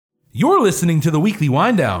You're listening to the Weekly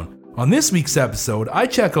Wind Down. On this week's episode, I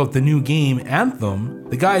check out the new game, Anthem.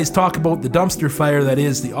 The guys talk about the dumpster fire that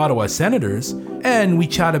is the Ottawa Senators, and we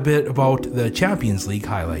chat a bit about the Champions League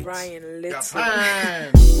highlights. Ryan, let's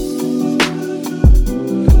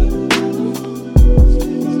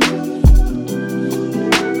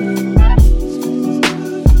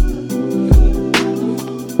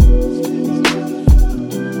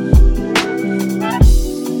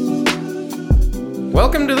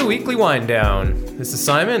Welcome to the Weekly Wind Down. This is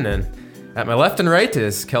Simon, and at my left and right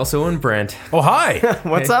is Kelso and Brent. Oh, hi!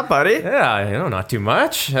 What's up, buddy? Yeah, not too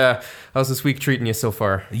much. How's this week treating you so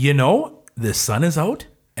far? You know, the sun is out,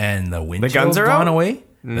 and the wind guns are gone out? away.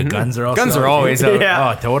 The guns are also Guns out. are always out.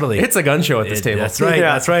 Yeah. Oh, totally. It's a gun show at this table. That's right,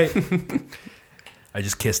 Yeah. that's right. I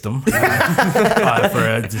just kissed him for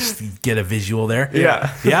just to get a visual there.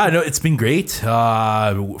 Yeah. Yeah, no, it's been great.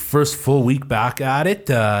 First full week back at it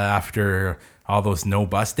after all those no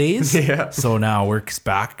bus days. Yeah. So now work's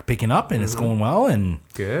back picking up and it's going well and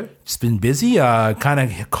Good. just been busy. Kind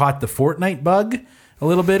of caught the Fortnite bug a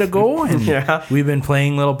little bit ago and Yeah. we've been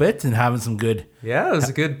playing a little bit and having some good. Yeah, it was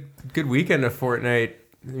a good weekend of Fortnite.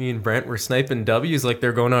 Me and Brent were sniping W's like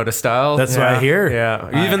they're going out of style. That's what I hear.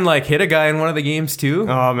 Yeah, you even hit a guy in one of the games too.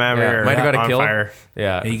 Oh man, we were might have got a on kill. fire.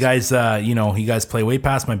 Yeah, You guys, you guys play way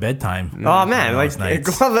past my bedtime. Oh man, those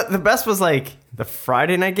nights. the best was the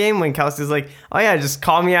Friday night game when Kelsey's like, "Oh yeah, just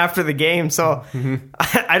call me after the game." So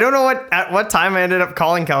I don't know at what time I ended up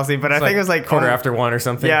calling Kelsey, but I think it was like quarter after one or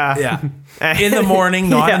something. Yeah, Yeah. In the morning,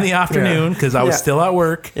 not Yeah. in the afternoon, because I was Yeah. still at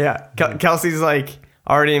work. yeah. Kelsey's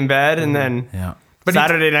already in bed, and then Yeah. but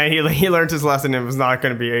Saturday night he learned his lesson and was not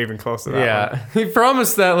going to be even close to that. Yeah, he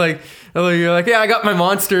promised that you're like, yeah, I got my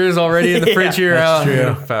monsters already in the fridge here. That's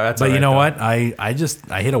true. That's But all you know right,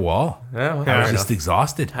 what? I hit a wall. though. Yeah, well, I fair was enough. just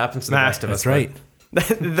exhausted. Happens to the Nah, best of us. That's right.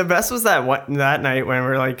 The best was that night when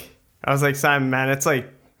we're I was like, Simon, man, it's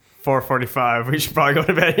 4:45. We should probably go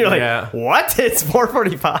to bed. You're like, Yeah. what? It's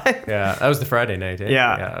 4:45. Yeah, that was the Friday night. Eh?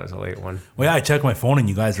 Yeah. that was a late one. Well, yeah, I checked my phone and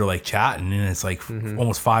you guys are chatting, and it's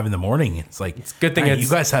almost 5 in the morning. It's like, it's a good thing you it's-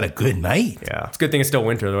 guys had a good night. Yeah. It's a good thing it's still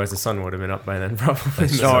winter, otherwise the sun would have been up by then probably.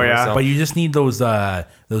 Oh, yeah. So- But you just need those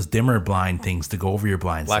dimmer blind things to go over your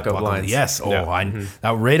blinds. Blackout blinds. Yes. Oh, Yeah.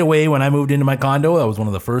 that right away when I moved into my condo, that was one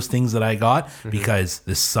of the first things that I got because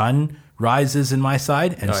the sun rises in my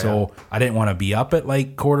side, and I didn't want to be up at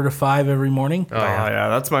 4:45 every morning. Oh yeah,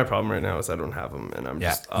 that's my problem right now is I don't have them, and I'm Yeah,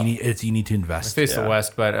 just up. you need to invest. face Yeah. the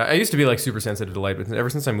west, but I used to be super sensitive to light, but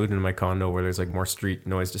ever since I moved into my condo where there's more street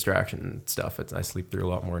noise distraction and stuff, I sleep through a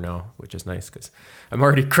lot more now, which is nice because I'm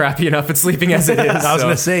already crappy enough at sleeping as it is. I was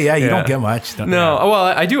gonna say, you don't get much. No, well,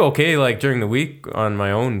 I do okay during the week on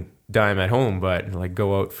my own dime at home, but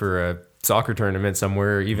go out for a soccer tournament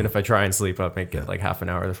somewhere, even if I try and sleep up, I get half an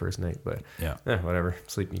hour the first night, but whatever.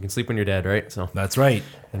 You can sleep when you're dead, right? So That's right.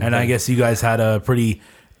 And I guess you guys had a pretty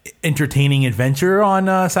entertaining adventure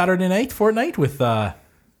on Saturday night, Fortnite, with there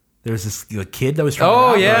was this kid that was trying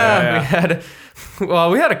Oh to yeah,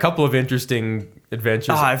 we had a couple of interesting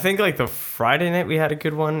adventures. I think the Friday night we had a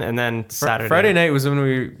good one, and then Saturday. Friday night was when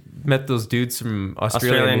we met those dudes from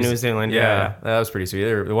Australia and New Zealand. Yeah. that was pretty sweet.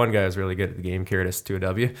 The one guy was really good at the game, carried us to a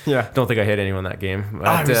W. Yeah. Don't think I hit anyone that game.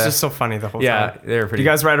 But, It was just so funny the whole yeah, time. they were pretty. You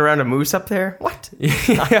guys ride around a moose up there? What?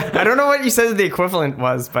 I don't know what you said the equivalent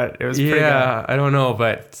was, but it was pretty good. I don't know,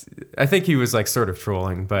 but I think he was sort of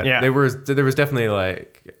trolling. But Yeah. there was definitely I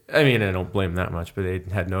don't blame that much, but they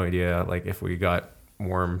had no idea if we got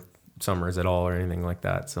warm summers at all or anything like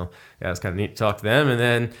that. So yeah, it was kind of neat to talk to them. And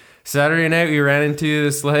then Saturday night we ran into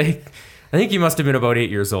this I think he must have been about 8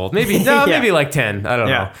 years old, maybe Yeah. maybe 10. I don't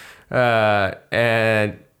Yeah. know.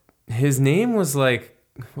 And his name was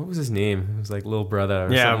what was his name? It was Little Brother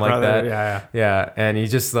or something like that. Yeah. And he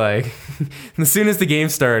just as soon as the game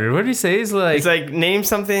started, what did he say? He's It's name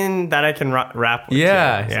something that I can rap with.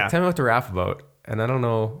 yeah. He's Yeah. tell me what to rap about. And I don't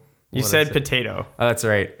know. You what I said potato. Oh, that's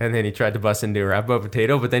right. And then he tried to bust into a rap about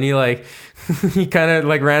potato, but then he he kind of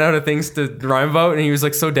ran out of things to rhyme about, and he was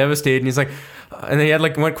so devastated. And he's and then he had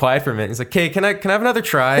went quiet for a minute. He's like, "Okay, can I have another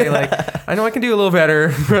try? I know I can do a little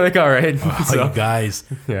better." We're all right. Oh, you guys.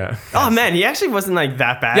 Yeah. Oh man, he actually wasn't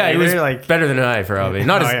that bad. Yeah, he was either. better than I probably.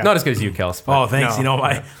 Not as good as you, Kels. but- Oh, thanks. No.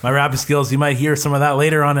 My rapping skills, you might hear some of that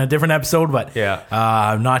later on a different episode, but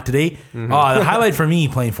not today. The highlight for me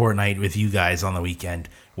playing Fortnite with you guys on the weekend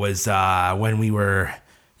was when we all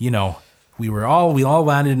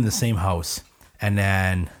landed in the same house, and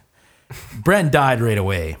then Brent died right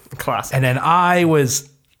away. Classic. And then I was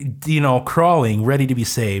crawling, ready to be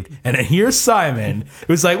saved. And then here's Simon,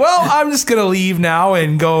 who's like, well, I'm just going to leave now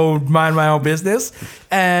and go mind my own business.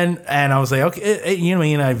 And I was like, okay,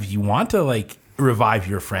 you want to revive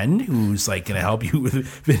your friend who's like going to help you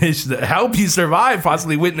help you survive,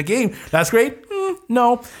 possibly win the game. That's great.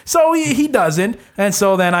 No. So he doesn't. And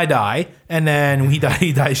so then I die. And then he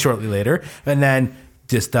dies shortly later. And then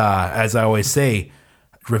just as I always say,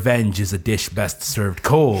 revenge is a dish best served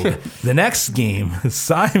cold. The next game,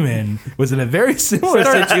 Simon was in a very similar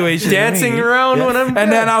situation. Dancing around when I'm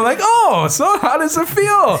And then I'm like, oh, so how does it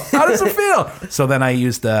feel? How does it feel? So then I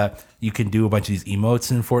used you can do a bunch of these emotes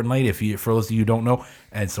in Fortnite for those of you who don't know.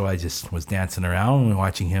 And so I just was dancing around and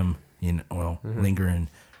watching him, linger in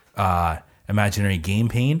imaginary game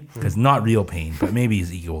pain. Because not real pain, but maybe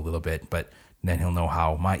his ego a little bit. But then he'll know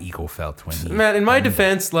how my ego felt when he... Man, in my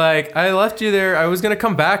defense, like, I left you there. I was going to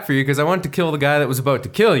come back for you because I wanted to kill the guy that was about to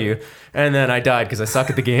kill you. And then I died because I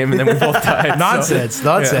suck at the game, and then we both died. Nonsense.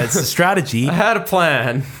 The strategy. I had a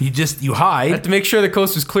plan. You hide. I had to make sure the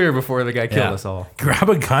coast was clear before the guy killed us all. Grab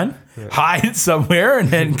a gun, hide somewhere, and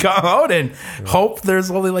then come out and hope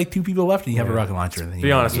there's only like 2 people left and you have a rocket launcher. And then To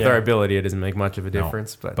be honest, with our ability, it doesn't make much of a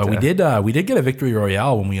difference. No. But we did get a victory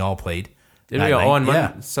royale when we all played. Did we all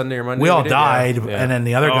on Sunday or Monday? We all died, and then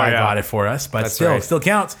the other guy got it for us. But still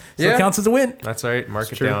counts. Still counts as a win. That's right.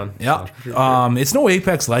 Mark it down. Yeah. It's no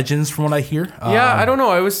Apex Legends from what I hear. I don't know.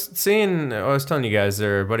 I was telling you guys,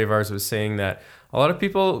 a buddy of ours was saying that a lot of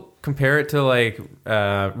people compare it to like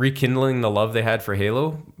rekindling the love they had for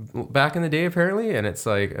Halo back in the day, apparently, and it's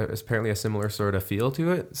like apparently a similar sort of feel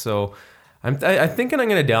to it. So I'm thinking I'm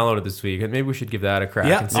going to download it this week, and maybe we should give that a crack.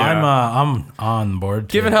 Yeah, I'm on board.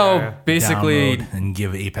 Given how basically and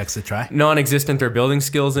give Apex a try. Non-existent our building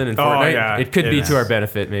skills in Fortnite, it could be to our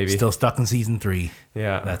benefit. Maybe still stuck in season 3.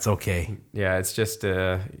 Yeah, that's okay. Yeah, it's just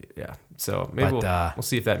So maybe we'll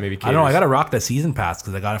see if that maybe caters. I don't know. I got to rock that season pass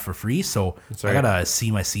because I got it for free. So I got to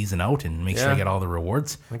see my season out and make sure I get all the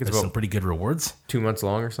rewards. I think it's some pretty good rewards. 2 months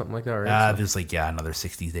long or something like that, right? There's another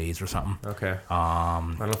 60 days or something. Okay.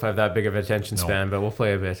 I don't know if I have that big of attention span, but we'll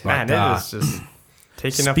play a bit. Man, it is just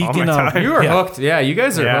taking up all my time. You are hooked. Yeah, you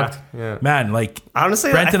guys are hooked. Yeah. Man,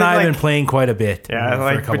 honestly, Brent and I have been playing quite a bit. Yeah,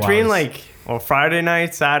 like between Friday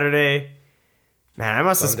night, Saturday. Man, I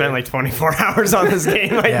must have spent like 24 hours on this game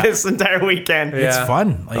this entire weekend. It's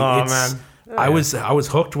fun. Man. I was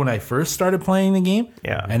hooked when I first started playing the game.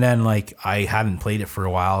 Yeah. And then I hadn't played it for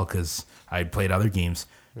a while because I played other games.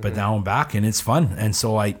 But now I'm back and it's fun. And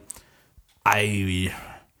so I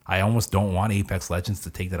almost don't want Apex Legends to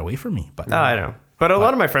take that away from me. But no, I know. But a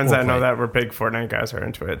lot of my friends that I know that were big Fortnite guys are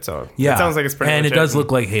into it. So it sounds like it's pretty And legit. it does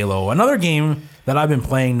look like Halo. Another game that I've been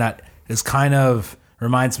playing that is kind of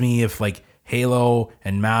reminds me of like Halo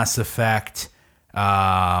and Mass Effect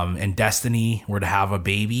and Destiny were to have a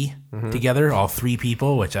baby together, all 3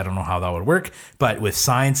 people, which I don't know how that would work. But with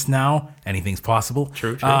science now, anything's possible.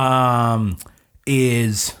 True.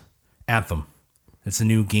 Is Anthem. It's a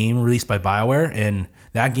new game released by BioWare. And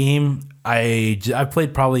that game, I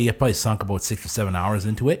probably sunk about 6 or 7 hours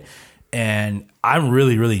into it. And I'm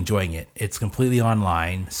really, really enjoying it. It's completely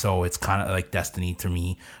online, so it's kind of like Destiny to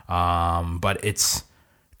me. But it's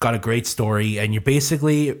got a great story, and you're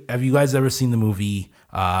basically... Have you guys ever seen the movie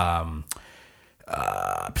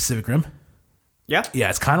Pacific Rim? Yeah. Yeah,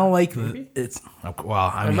 it's kind of like... Maybe?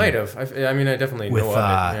 I might have. I definitely know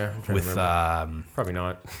of it. Yeah, with probably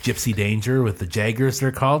not. Gypsy Danger, with the Jaggers,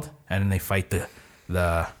 they're called. And then they fight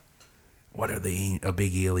the what are the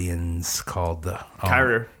big aliens called? The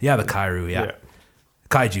Kairu. Yeah, the Kairu, yeah.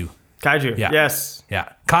 Kaiju. Yeah. Yes.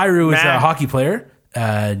 Yeah. Kairu is a hockey player.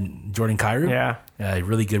 Jordan Kairu. Yeah.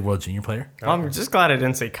 Really good World Junior player. I'm just glad I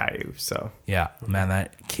didn't say Caillou. So yeah, man,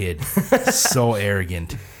 that kid, so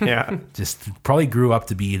arrogant. Yeah, just probably grew up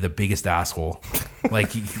to be the biggest asshole.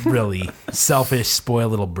 Like really selfish,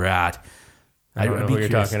 spoiled little brat. I don't know who you're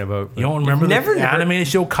talking about. You don't remember the animated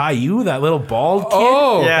show Caillou? That little bald kid?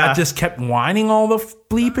 Oh, yeah. That just kept whining all the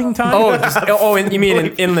bleeping time? And you mean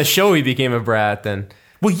in the show he became a brat then?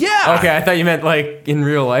 Well, yeah. Okay, I thought you meant like in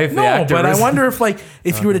real life. No, but I wonder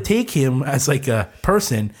if you were to take him as like a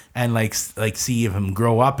person and like see him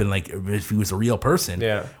grow up and like if he was a real person,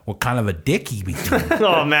 what kind of a dick he became.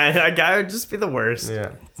 Oh man, that guy would just be the worst.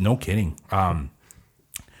 Yeah, no kidding.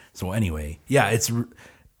 So anyway, yeah,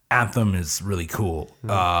 Anthem is really cool. A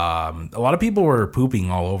lot of people were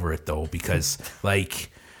pooping all over it though because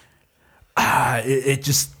like it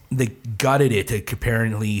just. They gutted it.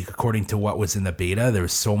 Apparently, according to what was in the beta, there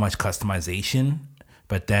was so much customization,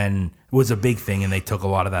 but then it was a big thing, and they took a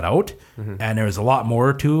lot of that out. And there was a lot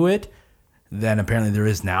more to it than apparently there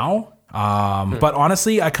is now. But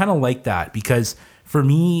honestly, I kind of like that because for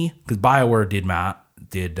me, because BioWare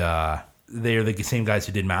they're the same guys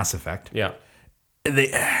who did Mass Effect. Yeah.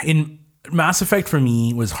 Mass Effect for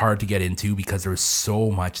me was hard to get into because there was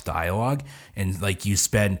so much dialogue, and like you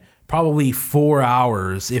spend probably 4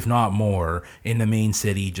 hours, if not more, in the main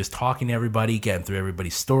city just talking to everybody, getting through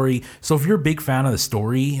everybody's story. So if you're a big fan of the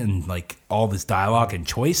story and like all this dialogue and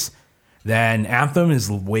choice, then Anthem is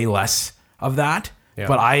way less of that. Yeah.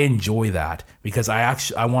 But I enjoy that because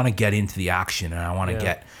I want to get into the action and I want to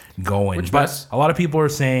get going. But a lot of people are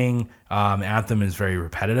saying Anthem is very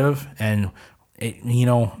repetitive, and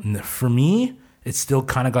for me, it's still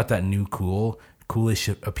kind of got that new coolish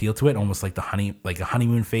appeal to it, almost like a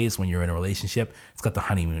honeymoon phase when you're in a relationship. It's got the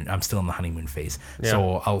honeymoon. I'm still in the honeymoon phase. Yeah.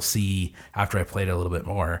 So I'll see after I played it a little bit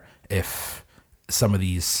more if some of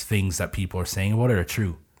these things that people are saying about it are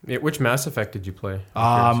true. Yeah, which Mass Effect did you play?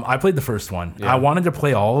 I played the first one. Yeah. I wanted to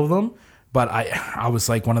play all of them, but I was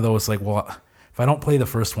like one of those like, well, if I don't play the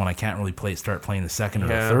first one, I can't really start playing the second or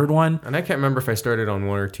the third one. And I can't remember if I started on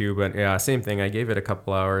 1 or 2, but yeah, same thing. I gave it a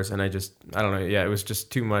couple hours, and I don't know. Yeah, it was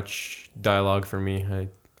just too much dialogue for me.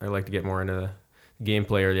 I like to get more into the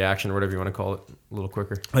gameplay or the action or whatever you want to call it a little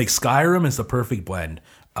quicker. Like Skyrim is the perfect blend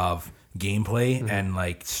of gameplay and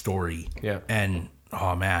like story. Yeah. And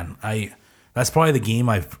oh man, that's probably the game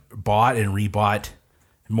I've bought and rebought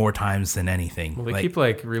more times than anything. Well, they keep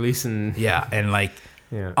like releasing. Yeah, and like.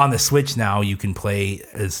 Yeah. On the Switch now, you can play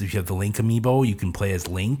as if you have the Link amiibo. You can play as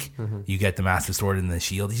Link. You get the Master Sword and the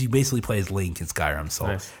shield. You basically play as Link in Skyrim.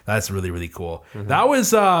 So that's really, really cool. That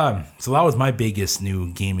was that was my biggest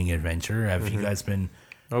new gaming adventure. Have you guys been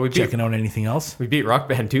checking out anything else? We beat Rock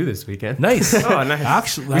Band 2 this weekend. Nice. Oh, nice.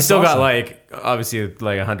 Actually, we still got obviously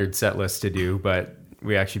 100 set lists to do, but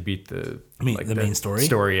we actually beat the main story.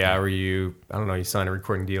 Where you sign a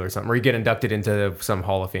recording deal or something, or you get inducted into some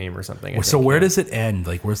Hall of Fame or something. So where does it end?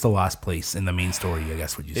 Like, where's the last place in the main story? I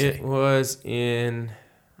guess would you say it was in?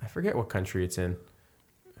 I forget what country it's in.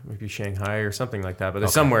 Maybe Shanghai or something like that. But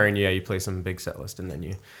there's somewhere, and you play some big set list, and then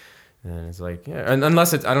it's like and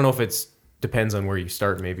unless it's I don't know if it's depends on where you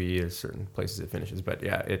start. Maybe there's certain places it finishes, but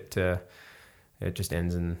yeah, it just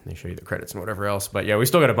ends and they show you the credits and whatever else. But yeah, we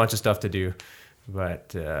still got a bunch of stuff to do.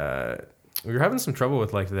 But we were having some trouble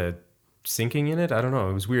with like the syncing in it. I don't know.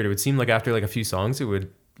 It was weird. It would seem like after like a few songs, it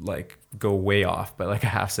would like go way off by like a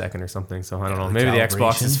half second or something. So I don't know. Maybe the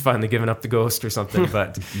Xbox has finally given up the ghost or something.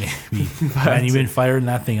 But maybe. And you've been firing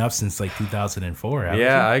that thing up since like 2004. Yeah, you?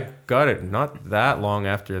 I got it not that long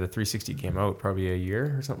after the 360 came out, probably a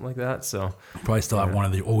year or something like that. So probably still have one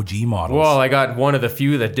of the OG models. Well, I got one of the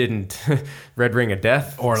few that didn't Red Ring of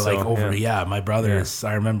Death, or my brother's.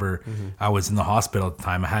 I remember I was in the hospital at the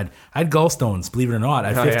time. I had gallstones, believe it or not,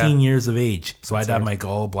 at 15 years of age. So I'd have my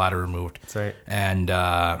gallbladder removed. That's right. And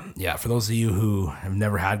for those of you who have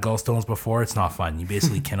never had gallstones before, it's not fun. You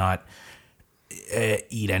basically cannot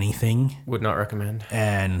eat anything. Would not recommend.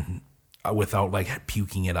 And without like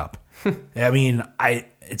puking it up. I mean,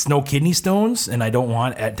 it's no kidney stones, and I don't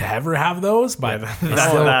want to ever have those. But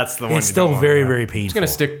that's the one. It's still very, very painful. It's gonna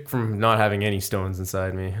stick from not having any stones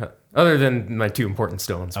inside me, other than my 2 important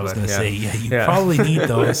stones. I was gonna say, you probably need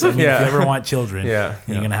those. I mean, if you ever want children, you're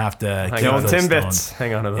gonna have to keep those stones.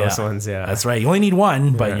 Hang on to those ones. Yeah, that's right. You only need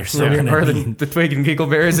one, but you're still gonna need the twig and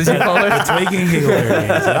giggleberries, as you call it. The twig and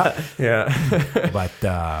giggleberries. Yeah. But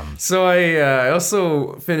so I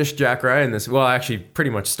also finished Jack Ryan actually pretty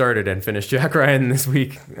much started and finished Jack Ryan this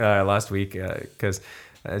week, last week, because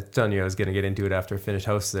I was telling you I was going to get into it after I finished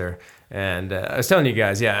House there. And I was telling you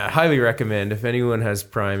guys, I highly recommend if anyone has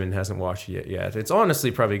Prime and hasn't watched it yet. It's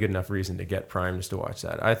honestly probably a good enough reason to get Prime just to watch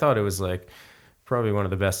that. I thought it was like probably one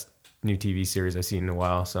of the best new TV series I've seen in a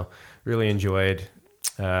while. So really enjoyed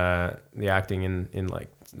the acting in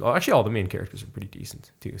actually all the main characters are pretty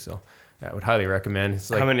decent too. So I would highly recommend.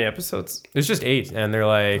 It's like, how many episodes? It's just 8, and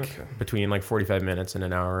they're between 45 minutes and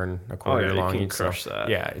an hour and a quarter long. You can crush that.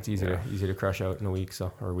 Yeah, it's easy to crush out in a week,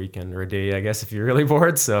 or a weekend, or a day, I guess, if you're really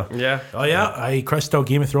bored. So yeah. Oh yeah, I crushed out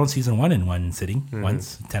Game of Thrones season 1 in one sitting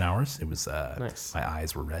once, 10 hours. It was nice. My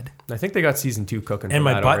eyes were red. I think they got season 2 cooking, and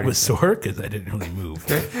my butt was sore because I didn't really move.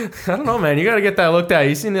 I don't know, man. You got to get that looked at.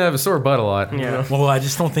 You seem to have a sore butt a lot. Yeah. You know? Well, I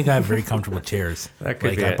just don't think I have very comfortable chairs. That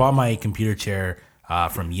could be I bought my computer chair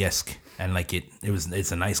from Yisk. And like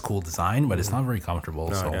it's a nice, cool design, but it's not very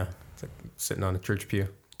comfortable. It's like sitting on a church pew.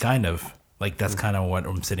 Kind of. Like that's kind of what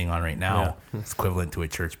I'm sitting on right now. Yeah. It's equivalent to a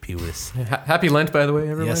church pew. Happy Lent, by the way,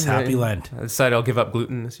 everyone. Yes, happy Lent. I decided I'll give up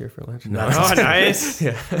gluten this year for Lent. No. Oh, nice.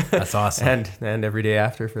 Yeah, that's awesome. And every day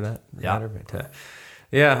after for that. Yeah. But,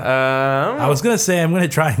 I was gonna say I'm gonna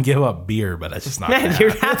try and give up beer, but that's just not. Man,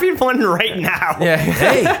 you're having one right now. Yeah.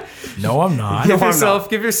 Hey, no, I'm not.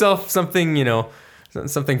 Give yourself something,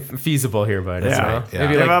 something feasible here, bud. Yeah. So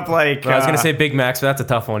maybe Give up like. I was gonna say Big Macs, but that's a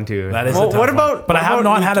tough one too. That is Well, a tough what one. about- But I what have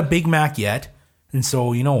about not had a Big Mac yet. And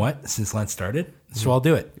so, you know what? Since Lent started, so I'll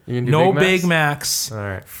do it. You can do No Big Big Macs All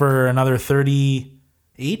right. for another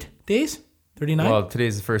 38 days? 39? Well,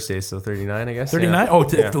 today's the first day, so 39, I guess. 39? Yeah. Oh,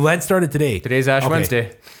 the Lent started today. Today's Ash Okay.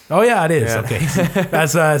 Wednesday. Oh, yeah, it is. Yeah. Okay.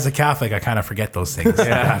 As a Catholic, I kind of forget those things. I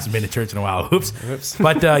haven't been to church in a while. Oops.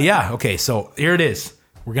 But yeah, okay, so here it is.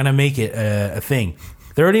 We're going to make it a thing.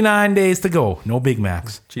 39 days to go. No Big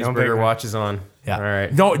Macs. Cheeseburger watch is on. Yeah. All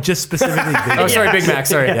right. No, just specifically Big Oh, sorry, Big Mac.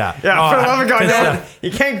 Sorry. Yeah. Yeah, for the love of God, 'cause, no, you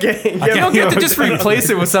can't get. You don't get to just replace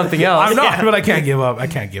it with something else. I'm not, but I can't give up. I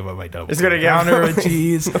can't give up my double. It's gonna get- counter with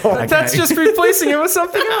cheese. I That's can't- just replacing it with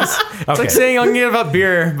something else. It's Okay. like saying I'm gonna give up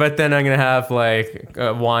beer, but then I'm gonna have like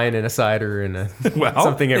wine and a cider and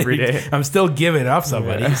something every day. I'm still giving up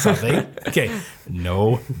somebody something. Okay,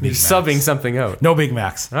 no Big You're Macs. subbing something out. No Big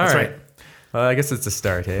Macs. That's right. Well, I guess it's a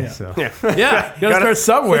start, hey? So Yeah. Yeah, you gotta start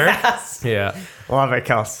somewhere. yeah. Love it,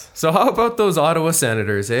 Kels. So how about those Ottawa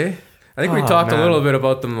Senators, eh? I think we talked man. a little bit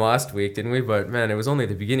about them last week, didn't we? But man, it was only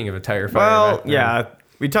the beginning of a tire fire. Well, back then. yeah,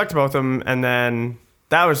 we talked about them, and then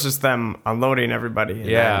that was just them unloading everybody. And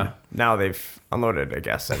Yeah. then now they've unloaded, I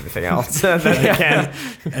guess, everything else that they can.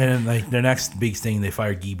 And like their next big thing, they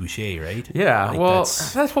fired Guy Boucher, right? Yeah, Like, well,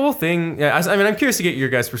 that's- that whole thing. Yeah, I mean, I'm curious to get your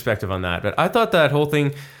guys' perspective on that. But I thought that whole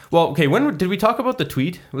thing. Well, okay, when did we talk about the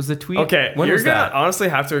tweet? Was the tweet? Okay, when you're was gonna that? honestly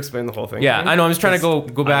have to explain the whole thing. Yeah, I know. I'm just trying to go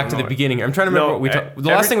back to don't the know. beginning. I'm trying to remember No, what we talked. The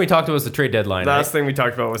last thing we talked about was the trade deadline. The right? last thing we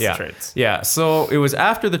talked about was yeah. the trades. Yeah, so it was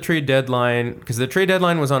after the trade deadline because the trade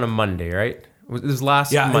deadline was on a Monday, right? It was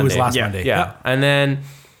last Yeah, Monday. it was last Yeah. Monday. Yeah, and then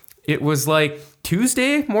it was like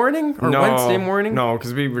Tuesday morning or Wednesday morning. No,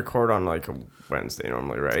 because we record on like a Wednesday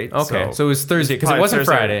normally, right? Okay, so it was Thursday because it probably wasn't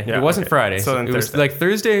Thursday. Friday. Yeah, it wasn't okay. Friday. So then it was Thursday. like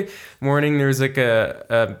Thursday morning. There was like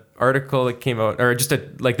a article that came out, or just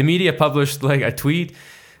like the media published like a tweet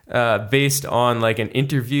based on like an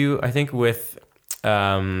interview, I think with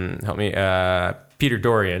help me, Peter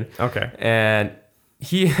Dorian. Okay. And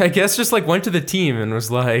he, I guess, just like went to the team and was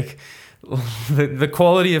like, the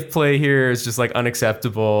quality of play here is just like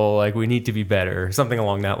unacceptable. Like we need to be better, something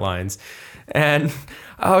along that lines. And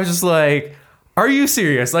I was just like, are you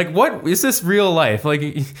serious? Like, what is this real life? Like,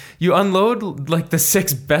 you unload like the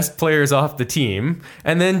 6 best players off the team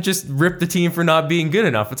and then just rip the team for not being good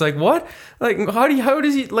enough. It's like, what? Like, how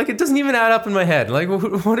does he, like, it doesn't even add up in my head. Like,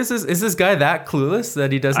 what is this? Is this guy that clueless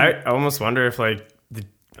that he doesn't? I almost wonder if like the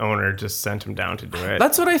owner just sent him down to do it.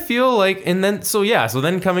 That's what I feel like. And then, so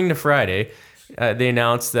then coming to Friday, they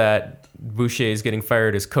announced that Boucher is getting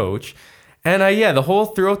fired as coach. And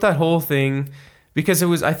throughout that whole thing, because it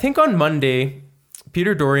was, I think on Monday,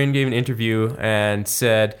 Peter Dorian gave an interview and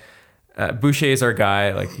said, Boucher is our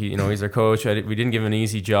guy. Like, he's our coach. We didn't give him an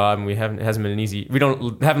easy job, and we haven't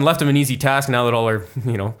left him an easy task now that all our,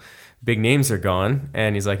 big names are gone.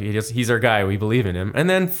 And he's like, he's our guy. We believe in him. And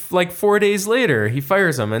then like 4 days later, he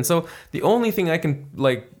fires him. And so the only thing I can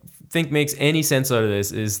like think makes any sense out of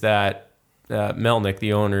this is that Melnick,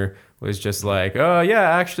 the owner, was just like, oh yeah,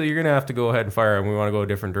 actually you're gonna have to go ahead and fire him. We want to go a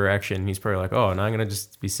different direction. He's probably like, oh, now I'm gonna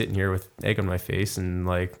just be sitting here with egg on my face and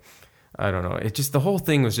like, I don't know. It just, the whole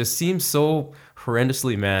thing seems so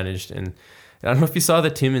horrendously managed. And I don't know if you saw the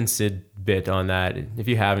Tim and Sid bit on that. If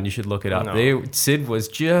you haven't, you should look it up. No. Sid was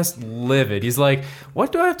just livid. He's like,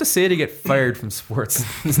 what do I have to say to get fired from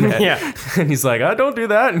Sportsnet? Yeah. And he's like, oh, don't do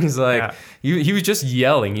that. And he's like, Yeah. he was just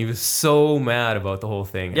yelling. He was so mad about the whole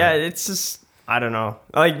thing. Yeah, it's just, I don't know.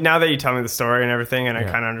 Like, now that you tell me the story and everything, and I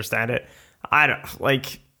kind of understand it, I don't,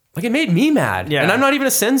 like it made me mad. Yeah. And I'm not even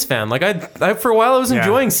a Sens fan. Like I for a while I was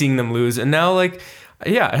enjoying seeing them lose, and now like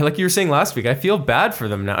you were saying last week, I feel bad for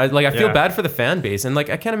them now. I feel bad for the fan base, and like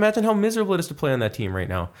I can't imagine how miserable it is to play on that team right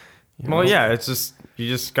now. Well, yeah, it's just, you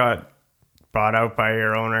just got bought out by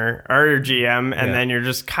your owner or your GM, and then you're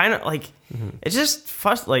just kind of like, it's just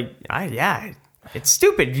it's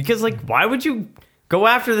stupid because like, why would you go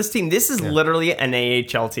after this team? This is literally an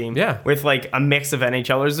AHL team with like a mix of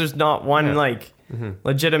NHLers. There's not one like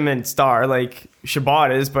legitimate star like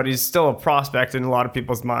Shabbat is, but he's still a prospect in a lot of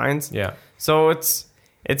people's minds. Yeah. So it's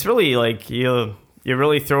really like you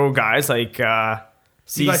really throw guys like You got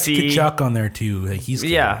CC. Kachuk on there too. Like he's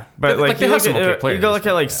good. Yeah, but like they you have look some okay at players. you go look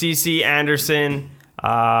at like CC Anderson.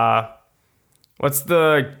 What's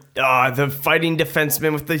the fighting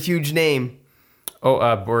defenseman with the huge name? Oh,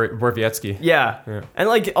 Borvietsky. Yeah. And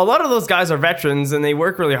like a lot of those guys are veterans and they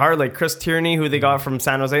work really hard. Like Chris Tierney, who they got from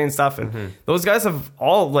San Jose and stuff, and those guys have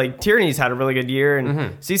all like Tierney's had a really good year,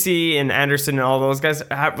 and CC and Anderson and all those guys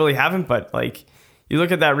really haven't. But like you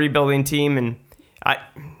look at that rebuilding team, and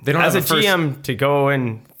They don't as have a GM to go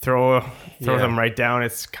and throw them right down.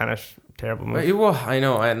 It's kind of terrible move. Well, I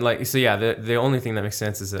know, and like so, yeah. The only thing that makes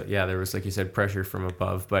sense is that there was, like you said, pressure from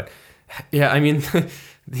above. But I mean,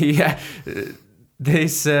 they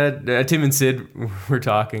said Tim and Sid were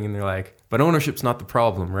talking, and they're like, "But ownership's not the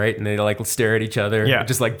problem, right?" And they like stare at each other,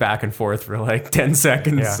 just like back and forth for like 10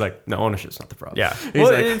 seconds. It's like, no, ownership's not the problem. Yeah,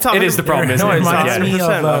 well, it is the problem. Isn't no, it? it's reminds me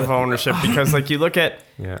 100% of ownership because like you look at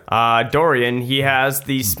Dorian, he has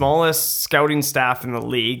the smallest scouting staff in the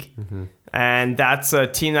league, and that's a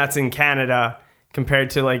team that's in Canada. Compared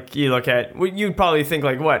to like you look at, you'd probably think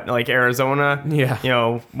like Arizona,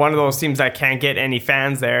 one of those teams that can't get any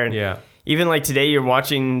fans there. And even like today, you're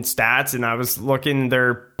watching stats, and I was looking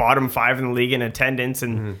their bottom 5 in the league in attendance,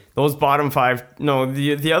 and those bottom 5,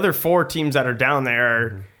 the other 4 teams that are down there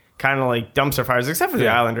are kind of like dumpster fires, except for the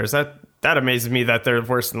Islanders. That amazes me that they're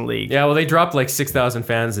worse in the league. Yeah, well, they dropped like 6,000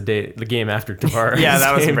 fans the game after Tavares.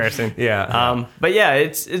 That was embarrassing. But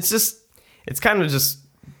it's kind of just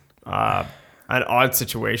an odd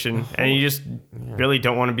situation, and you just really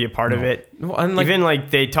don't want to be a part of it. Well, even like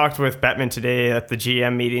they talked with Bettman today at the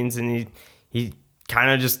GM meetings, and he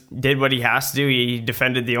kind of just did what he has to do. He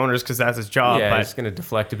defended the owners because that's his job. Yeah, he's going to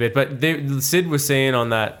deflect a bit. But Sid was saying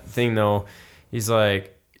on that thing though, he's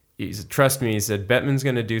trust me, he said Bettman's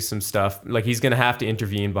going to do some stuff. Like he's going to have to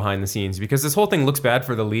intervene behind the scenes because this whole thing looks bad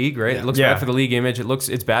for the league, right? It looks bad for the league image.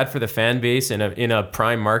 It's bad for the fan base in a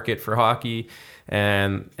prime market for hockey.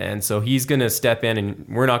 And so he's going to step in, and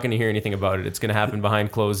we're not going to hear anything about it. It's going to happen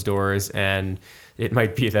behind closed doors, and it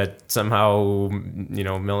might be that somehow,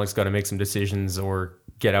 Melnick's got to make some decisions or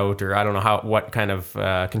get out, or I don't know what kind of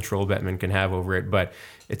control Bettman can have over it. But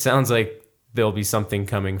it sounds like there'll be something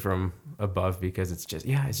coming from above because it's just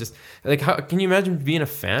like, how can you imagine being a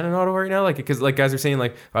fan in Ottawa right now? Like, because like guys are saying,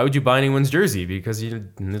 like, why would you buy anyone's jersey? Because they're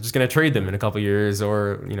just going to trade them in a couple of years,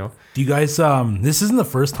 or Do you guys? This isn't the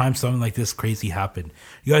first time something like this crazy happened.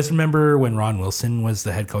 You guys remember when Ron Wilson was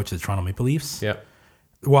the head coach of the Toronto Maple Leafs? Yeah.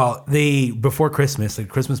 Well, before Christmas, like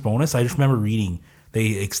Christmas bonus, I just remember reading they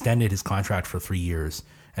extended his contract for 3 years,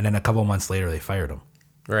 and then a couple of months later they fired him.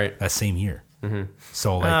 Right. That same year.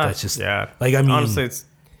 So like that's just like, I mean, honestly, it's.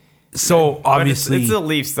 So obviously it's the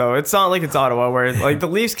Leafs though. It's not like it's Ottawa where like the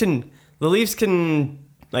Leafs can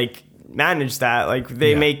like manage that. Like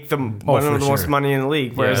they make them one of the most money in the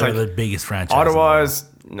league. Whereas like the biggest franchise. Ottawa is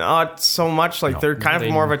not so much. Like they're kind of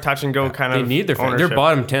more of a touch and go kind of. They need their fans. They're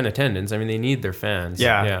bottom 10 attendance. I mean, they need their fans.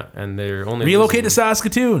 Yeah. And they're only relocate to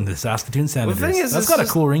Saskatoon. The Saskatoon Senators. The thing is, that's got a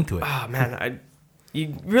cool ring to it. Oh man,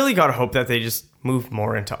 you really got to hope that they just move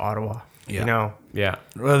more into Ottawa. Yeah. Yeah.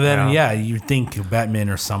 Well, then, you think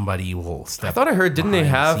Bettman or somebody will step. I thought I heard, didn't they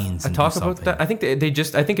have a talk about that? I think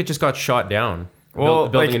I think it just got shot down. Well,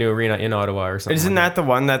 building a new arena in Ottawa or something. Isn't that the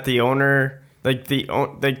one that the owner,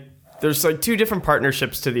 there's like 2 different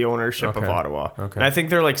partnerships to the ownership of Ottawa. Okay. And I think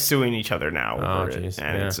they're like suing each other now over it.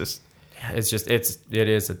 And it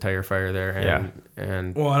is a tire fire there.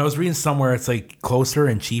 And well, I was reading somewhere it's like closer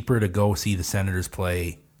and cheaper to go see the Senators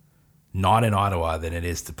play not in Ottawa than it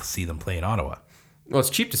is to see them play in Ottawa. Well, it's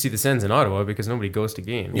cheap to see the Sens in Ottawa because nobody goes to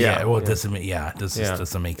games. It doesn't make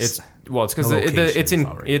it's because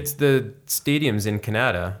it's the stadium's in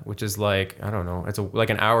Canada, which is like, I don't know, it's like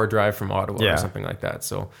an hour drive from Ottawa or something like that.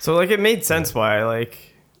 So like it made sense why like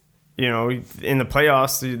in the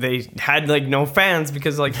playoffs they had like no fans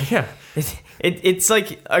because like it's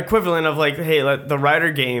like equivalent of like, hey, the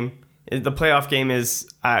Ryder game, the playoff game is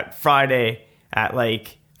at Friday at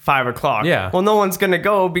like 5 o'clock. Yeah. Well, no one's gonna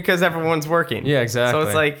go because everyone's working. Yeah, exactly. So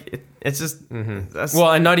it's like it's just that's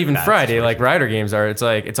and not even Friday like Ryder games are. It's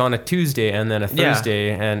like it's on a Tuesday and then a Thursday,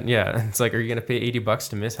 and it's like, are you gonna pay $80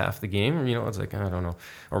 to miss half the game? It's like, I don't know,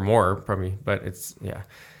 or more probably, but it's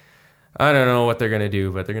I don't know what they're gonna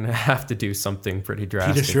do, but they're gonna have to do something pretty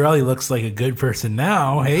drastic. Peter Chiarelli looks like a good person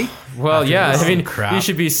now, hey? Well, I mean, you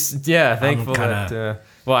should be thankful that.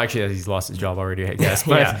 Well, actually, he's lost his job already, I guess.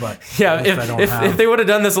 But if they would have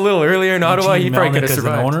done this a little earlier in Ottawa, he probably could have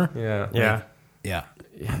survived. Owner? Yeah.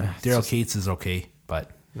 Daryl Cates is okay,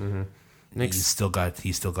 but he's still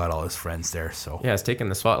got all his friends there. So it's taking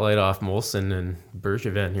the spotlight off Molson and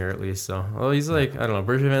Bergevin here at least. So he's like, I don't know,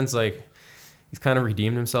 Bergevin's like, he's kind of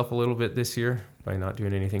redeemed himself a little bit this year by not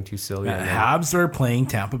doing anything too silly. Habs are playing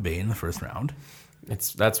Tampa Bay in the first round.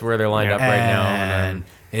 That's where they're lined up right now. And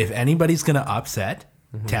if anybody's going to upset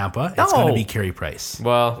Tampa, it's going to be Carey Price.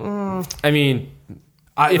 Well, I mean,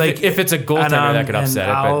 if it's a goaltender that could upset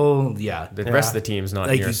it, but the rest of the team's not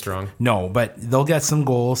near as strong. No, but they'll get some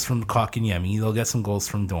goals from Kotkaniemi. They'll get some goals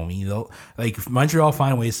from Domi. Montreal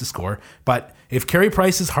find ways to score. But if Carey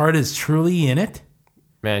Price's heart is truly in it,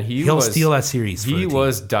 Man, he'll steal that series. He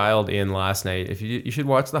was dialed in last night. If you should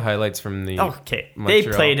watch the highlights from the Okay, Montreal.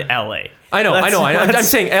 they played LA. I know. I'm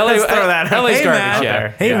saying LA. Let's throw that out. LA's Hey, garbage.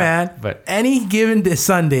 man. Hey, man. But any given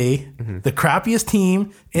Sunday, the crappiest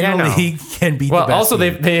team in the league can beat the best also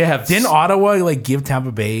team. they have Didn't Ottawa like give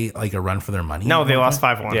Tampa Bay like a run for their money? No, they lost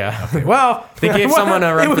 5-1. Yeah. Okay, well, They gave someone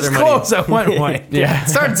a run for their money. It was close at one point. Yeah.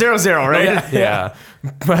 Start 0-0, right? Yeah.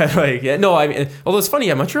 But like, yeah, no, I mean, although it's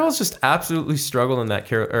funny, Montreal's just absolutely struggled in that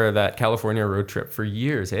that California road trip for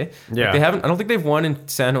years, eh? Yeah. Like, I don't think they've won in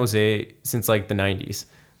San Jose since like the 90s.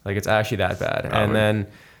 Like, it's actually that bad. And then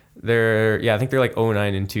I think they're like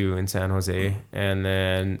 0-9-2 in San Jose. And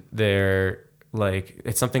then they're like,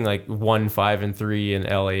 it's something like 1-5-3 in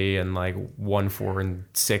LA and like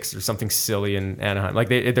 1-4-6 or something silly in Anaheim. Like,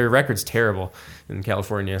 their record's terrible in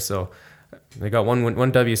California. So they got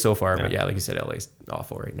one W so far, but like you said, LA's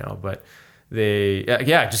awful right now. But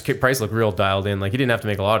just Price looked real dialed in. Like, he didn't have to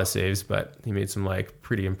make a lot of saves, but he made some like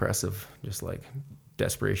pretty impressive, just like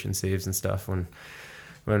desperation saves and stuff when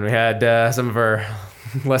we had some of our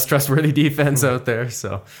less trustworthy defense out there.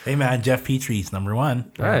 So hey man, Jeff Petry's number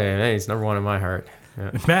one. Hey, he's number one in my heart.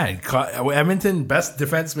 Yeah. Man, Edmonton, best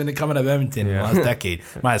defenseman to come out of Edmonton in the last decade.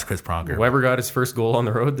 Minus Chris Pronger. Weber got his first goal on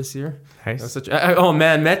the road this year. Nice. Oh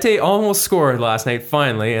man, Mete almost scored last night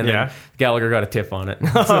finally, and then Gallagher got a tip on it.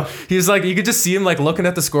 So he was like, you could just see him like looking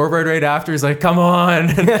at the scoreboard right after. He's like, "Come on!"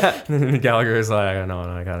 And Gallagher is like, "No,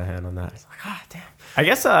 I got a hand on that." He's like, "Ah, damn." I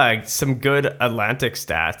guess some good Atlantic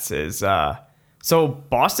stats is so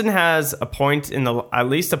Boston has at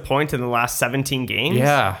least a point in the last 17 games.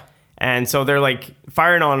 Yeah. And so they're like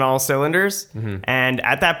firing on all cylinders. Mm-hmm. And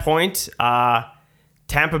at that point,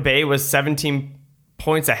 Tampa Bay was 17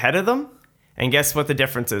 points ahead of them. And guess what the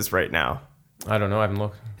difference is right now? I don't know. I haven't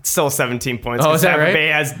looked. It's still 17 points. Oh, is that Tampa right? Bay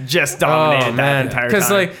has just dominated that entire time.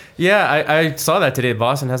 Because I saw that today.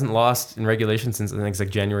 Boston hasn't lost in regulation since I think it's like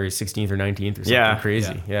January 16th or 19th or something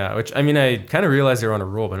crazy. Yeah. Which I mean, I kind of realized they were on a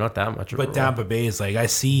roll, but not that much of a roll. But Tampa Bay is like, I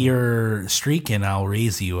see your streak and I'll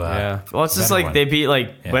raise you. Well, it's just like one. they beat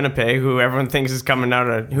Winnipeg, who everyone thinks is coming out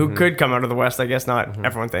of, who could come out of the West. I guess not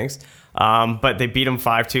everyone thinks. But they beat them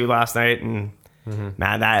 5-2 last night, and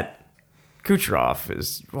man, that Kucherov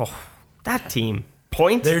is that team.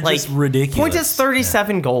 They're just ridiculous. Point is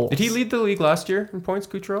 37 goals. Did he lead the league last year in points,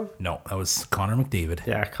 Kucherov? No, that was Connor McDavid.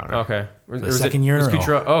 Yeah, Connor. Okay. The second year in a row.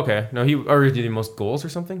 Kucherov? Oh, okay. No, he already did the most goals or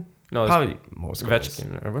something? No, Probably most goals.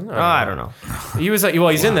 Ovechkin. Or wasn't it? I don't know. He was like,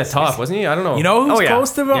 he's in the top, wasn't he? I don't know. You know who's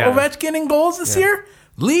close to Ovechkin in goals this year?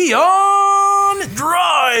 Leon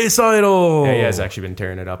Draisaitl. Yeah, he has actually been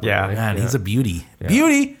tearing it up. Yeah. lately. Man, he's a beauty. Yeah.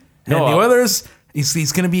 Beauty. And No, the Oilers,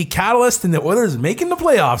 he's going to be a catalyst in the Oilers making the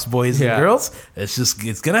playoffs, boys and girls. It's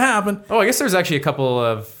going to happen. Oh, I guess there's actually a couple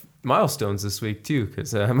of milestones this week, too,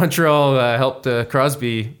 because Montreal helped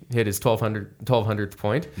Crosby hit his 1200th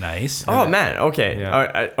point. Nice. Oh, man. Okay.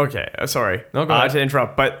 Yeah. Okay. Sorry. No, go ahead. To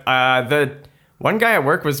interrupt. But the one guy at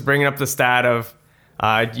work was bringing up the stat of,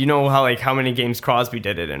 you know how many games Crosby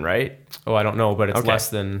did it in, right? Oh, I don't know, but it's less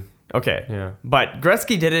than... Okay. Yeah. But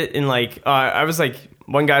Gretzky did it in I was like,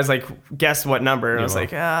 one guy's like, guess what number? And I was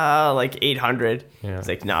like 800. Yeah. It's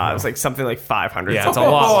like, nah, it was like something like 500. Yeah, it's a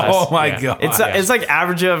lot less. Oh my God. It's like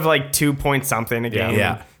average of like 2 point something a game.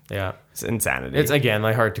 Yeah. It's insanity. It's, again,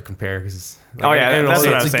 like hard to compare because... that's what I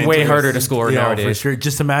was it's saying. way too. harder to score nowadays. For sure.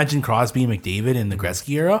 Just imagine Crosby and McDavid in the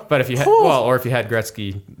Gretzky era. But if you had, or if you had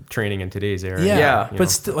Gretzky training in today's era. Yeah.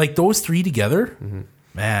 But like those three together,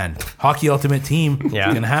 man, Hockey Ultimate Team, it's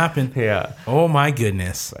going to happen. Yeah. Oh my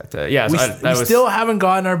goodness. But, we still haven't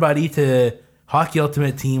gotten our buddy to Hockey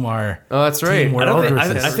Ultimate Team, our Oh, that's right. team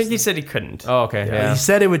I think he said he couldn't. Oh, okay. Yeah. He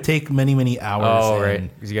said it would take many, many hours. Oh,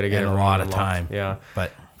 right. Because you got to get a lot of time. Yeah.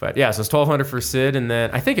 But yeah, so it's 1200 for Sid, and then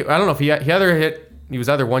I don't know if he was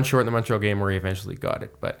either one short in the Montreal game or he eventually got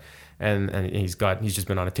it, but and he's just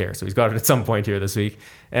been on a tear, so he's got it at some point here this week.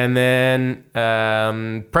 And then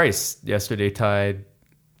Price yesterday tied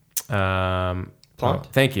Plump.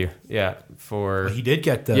 Thank you. Yeah, he did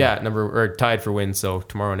get the tied for wins. So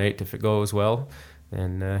tomorrow night, if it goes well,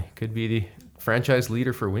 then he could be the franchise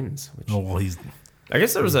leader for wins. I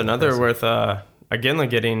guess there was another worth Ginla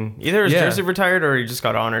getting either his jersey retired or he just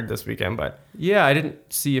got honored this weekend. But yeah, I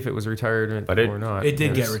didn't see if it was retired or not. It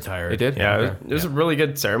did get retired. It did. Yeah, okay. it was a really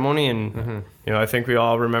good ceremony, and I think we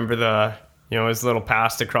all remember his little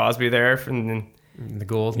pass to Crosby there from the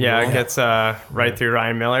goal. Yeah, it gets right through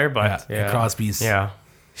Ryan Miller, but Crosby's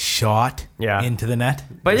shot into the net.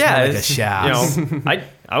 But it's like a shaft.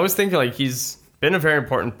 I was thinking like he's been a very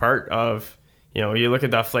important part of you look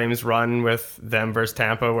at that Flames run with them versus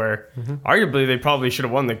Tampa, where arguably they probably should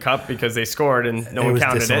have won the cup because they scored and no one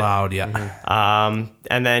counted disallowed, it. Yeah.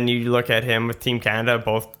 And then you look at him with Team Canada,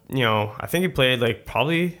 both, I think he played like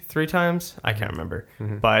probably 3 times. I can't remember.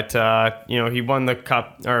 But, he won the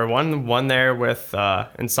cup or won there with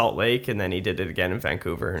in Salt Lake, and then he did it again in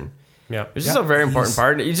Vancouver. And it's just a very important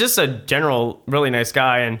part. He's just a general, really nice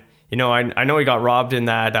guy. And, I know he got robbed in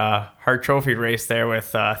that Hart Trophy race there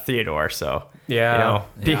with Theodore. So,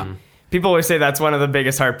 people always say that's one of the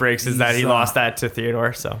biggest heartbreaks is that he lost that to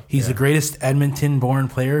Theodore. So he's the greatest Edmonton-born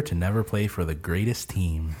player to never play for the greatest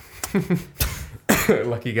team.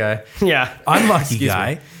 Lucky guy. Yeah. Unlucky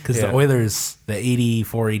guy, because the Oilers, the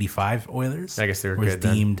 84-85 Oilers, I guess they were was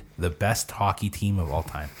good deemed the best hockey team of all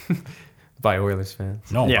time. By Oilers fans.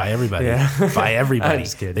 No, by everybody. Yeah. By everybody. I'm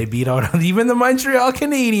just kidding. They beat out even the Montreal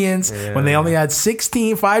Canadiens when they only had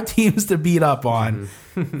 5 teams to beat up on.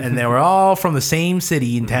 And they were all from the same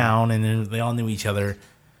city and town, and they all knew each other.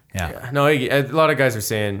 Yeah. No, a lot of guys are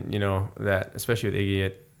saying, that especially with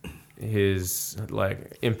Iggy, his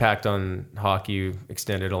impact on hockey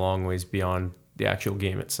extended a long ways beyond the actual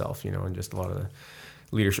game itself, and just a lot of the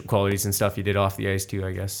leadership qualities and stuff he did off the ice too,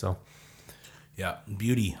 I guess. So, yeah,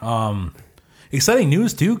 beauty. Exciting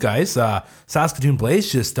news too, guys. Saskatoon Blaze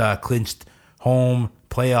just clinched home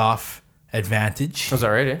playoff advantage. Was that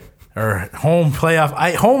right? Or home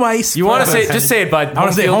playoff, home ice. You want to say? Just say it, bud. I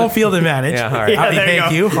want to say home field advantage. Yeah, all right.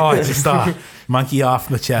 Thank you. Oh, I just monkey off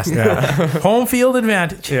the chest. Home field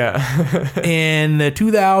advantage. Yeah. In the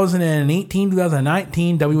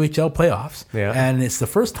 2018-2019 WHL playoffs. Yeah. And it's the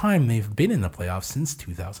first time they've been in the playoffs since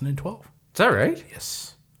 2012. Is that right?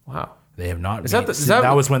 Yes. Wow. They have not.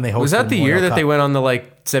 That was when they hosted. Was that the year Memorial that Cup. they went on the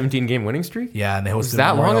 17-game winning streak? Yeah, and they hosted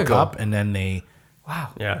that Memorial long ago? Cup, and then they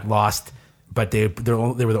lost. But they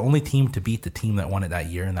were the only team to beat the team that won it that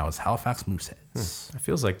year, and that was Halifax Mooseheads. It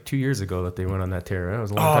feels like 2 years ago that they went on that tear. That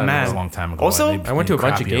was a long time That was ago. a long time ago. Also, And I went to a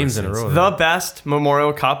bunch of crappy games in a ever row. since. the best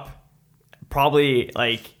Memorial Cup, probably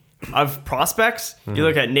of prospects. You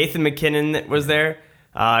look at Nathan McKinnon that was there,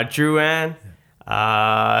 Drew Ann,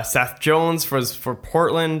 Seth Jones was for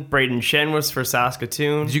Portland, Braden Shen was for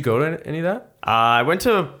Saskatoon. Did you go to any of that? I went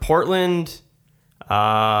to Portland,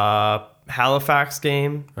 Halifax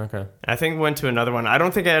game. Okay. I think went to another one. I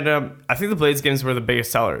don't think I had. I think the Blades games were the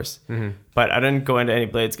biggest sellers, but I didn't go into any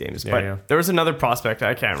Blades games. But there was another prospect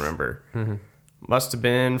I can't remember. Must have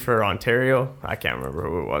been for Ontario. I can't remember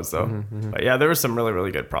who it was though. But yeah, there were some really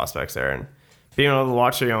really good prospects there, and being able to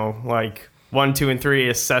watch 1, 2, and 3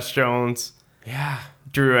 is Seth Jones,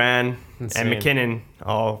 Drew Ann, and McKinnon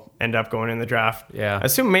all end up going in the draft. Yeah. I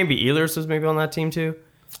assume maybe Ehlers was maybe on that team too,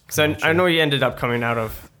 because I know he ended up coming out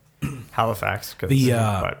of Halifax.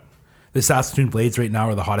 The Saskatoon Blades right now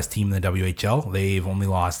are the hottest team in the WHL. They've only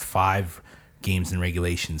lost 5 games in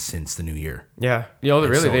regulation since the new year. Yeah.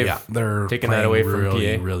 They're taken that away from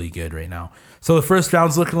really, PA. really good right now. So the first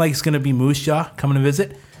round's looking like it's going to be Moose Jaw coming to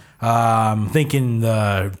visit. Thinking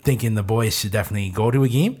the boys should definitely go to a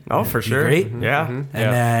game. Oh, for sure. Great. Yeah. And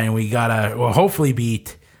then we gotta hopefully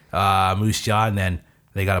beat Moose Jaw, and then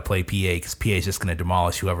they gotta play PA because PA is just gonna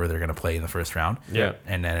demolish whoever they're gonna play in the first round. Yeah.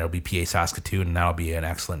 And then it'll be PA Saskatoon, and that'll be an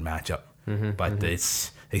excellent matchup. But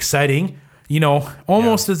it's exciting.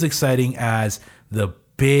 Almost as exciting as the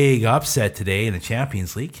big upset today in the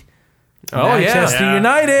Champions League. Manchester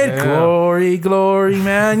United, Yeah. glory, glory,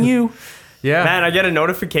 man, you. Yeah. Man, I get a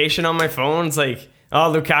notification on my phone. It's like,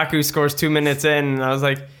 oh, Lukaku scores 2 minutes in. And I was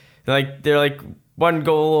like, they're like 1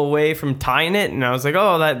 goal away from tying it. And I was like,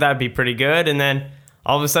 oh, that'd be pretty good. And then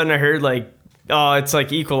all of a sudden I heard oh, it's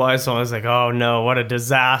equalized. So I was like, oh no, what a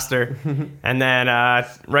disaster. And then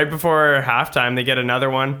right before halftime, they get another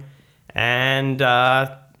one. And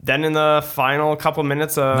then in the final couple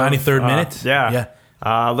minutes of 93rd minute. Yeah.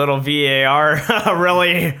 Little VAR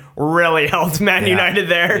really, really helped Man United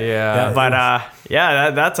there. Yeah.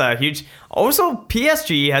 But that's a huge. Also,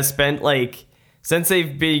 PSG has spent since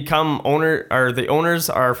they've become the owners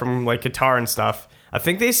are from Qatar and stuff. I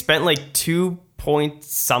think they spent 2 point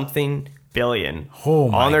something billion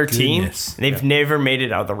on their team. And they've never made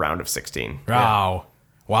it out of the round of 16. Wow.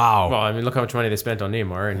 Well, I mean, look how much money they spent on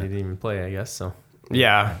Neymar, and he didn't even play, I guess. So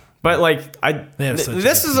yeah. But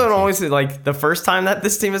this isn't always the first time that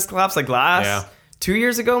this team has collapsed. 2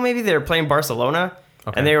 years ago, maybe they were playing Barcelona,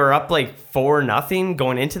 and they were up 4-0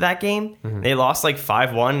 going into that game. They lost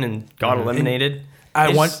 5-1 and got eliminated.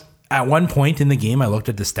 At one point in the game, I looked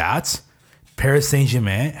at the stats. Paris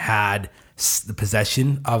Saint-Germain had the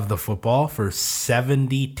possession of the football for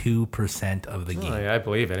 72% of the game. Oh, yeah, I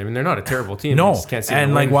believe it. I mean, they're not a terrible team. No, They just can't see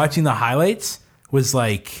and the win. watching the highlights was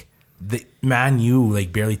the Man U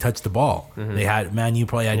like barely touched the ball. They had Man U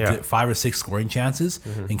probably had 5 or 6 scoring chances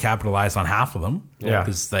and capitalized on half of them. Yeah,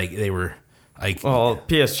 because like they were like, well,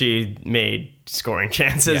 PSG made scoring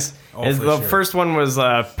chances. Yeah. Oh, for The sure. first one was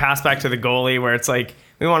a pass back to the goalie, where it's like,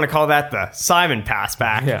 we want to call that the Simon pass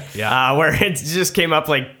back. Where it just came up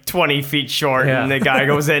like 20 feet short, and the guy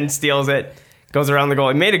goes in, steals it, goes around the goal.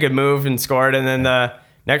 He made a good move and scored, and then the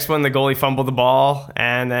next one, the goalie fumbled the ball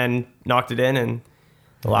and then knocked it in, and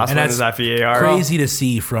the last one is that VAR. Crazy to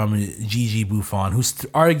see from Gigi Buffon, who's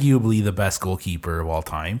arguably the best goalkeeper of all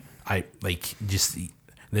time. I like just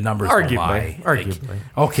the numbers don't lie. Arguably.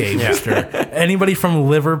 Like, okay, Mister. Anybody from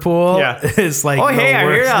Liverpool is like, oh, hey, I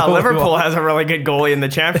hear that Liverpool has a really good goalie in the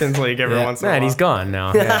Champions League every once in a while. Man, he's gone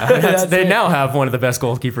now. Yeah. They now have one of the best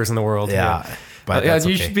goalkeepers in the world. Yeah. But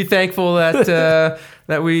you should be thankful that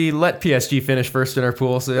that we let PSG finish first in our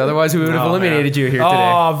pool. So otherwise, we would have eliminated you here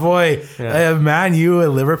today. Oh boy, Man U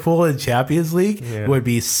and Liverpool in Champions League would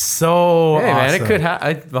be so. Hey awesome. man, it could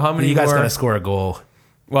happen. How many? You guys more? got to score a goal.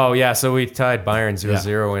 Well, yeah. So we tied Bayern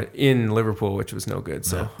 0-0 in Liverpool, which was no good.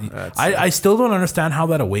 So I still don't understand how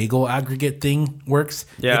that away goal aggregate thing works.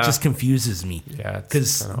 Yeah. It just confuses me. Yeah,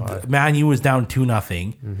 because Man U was down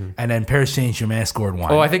 2-0, and then Paris Saint-Germain scored 1.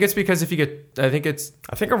 Oh, I think it's because if you get, I think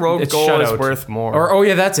a road goal is worth more.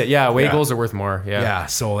 Or that's it. Yeah, away goals are worth more. Yeah. Yeah.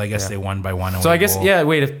 So I guess they won by 1. So I guess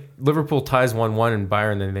wait, if Liverpool ties 1-1 and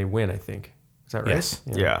Bayern, then they win. I think. Is that right? Yes.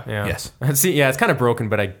 Yeah. Yes. See, it's kind of broken,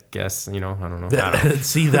 but I guess, I don't know.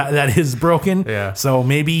 See, that is broken. Yeah. So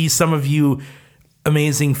maybe some of you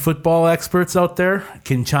amazing football experts out there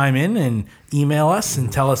can chime in and email us and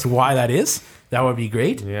tell us why that is. That would be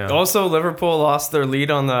great. Yeah. Also, Liverpool lost their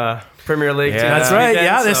lead on the Premier League. Yeah. That's right.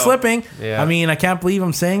 Weekend, They're slipping. Yeah. I mean, I can't believe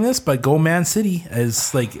I'm saying this, but go Man City,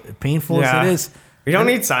 as like painful as it is. We don't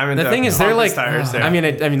need Simon. The thing is, they're like, I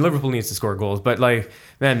mean, Liverpool needs to score goals, but like,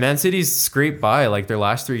 Man City's scraped by like their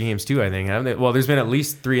last 3 games too, I think. Haven't they? Well, there's been at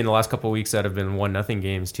least 3 in the last couple of weeks that have been 1-0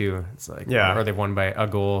 games too. It's like, or they've won by a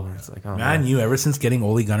goal. It's like, oh Man, you ever since getting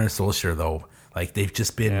Ole Gunnar Solskjaer though, like they've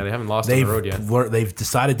just been, they haven't lost on the road yet. They've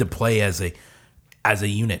decided to play as a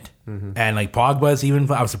unit, and like Pogba's even.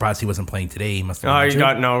 I was surprised he wasn't playing today. He must have. he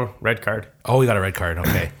got no red card. Oh, he got a red card.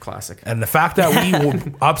 Okay, classic. And the fact that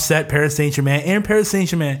we upset Paris Saint-Germain and Paris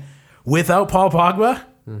Saint-Germain without Paul Pogba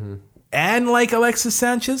and like Alexis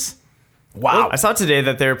Sanchez. Wow. Well, I saw today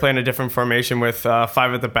that they were playing a different formation with 5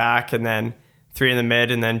 at the back and then 3 in the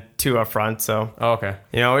mid and then 2 up front. So, okay.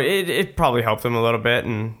 It probably helped them a little bit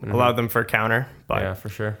and allowed them for a counter. But yeah, for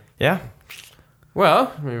sure. Yeah.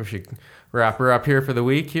 Well, maybe we should wrap her up here for the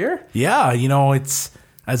week here. Yeah, it's,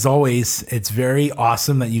 as always, it's very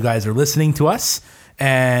awesome that you guys are listening to us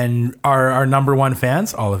and are our number one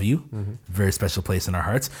fans, all of you. Very special place in our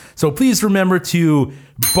hearts. So please remember to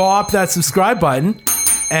bop that subscribe button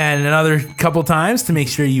and another couple times to make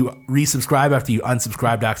sure you resubscribe after you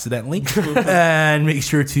unsubscribed accidentally. And make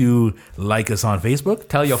sure to like us on Facebook.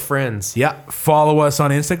 Tell your friends. Yeah, follow us on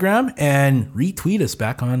Instagram and retweet us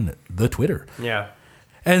back on the Twitter. Yeah.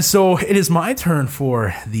 And so it is my turn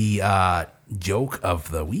for the joke of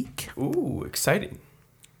the week. Ooh, exciting.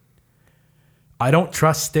 I don't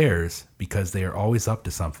trust stairs because they are always up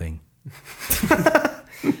to something.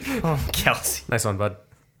 Oh, Kelsey. Nice one, bud.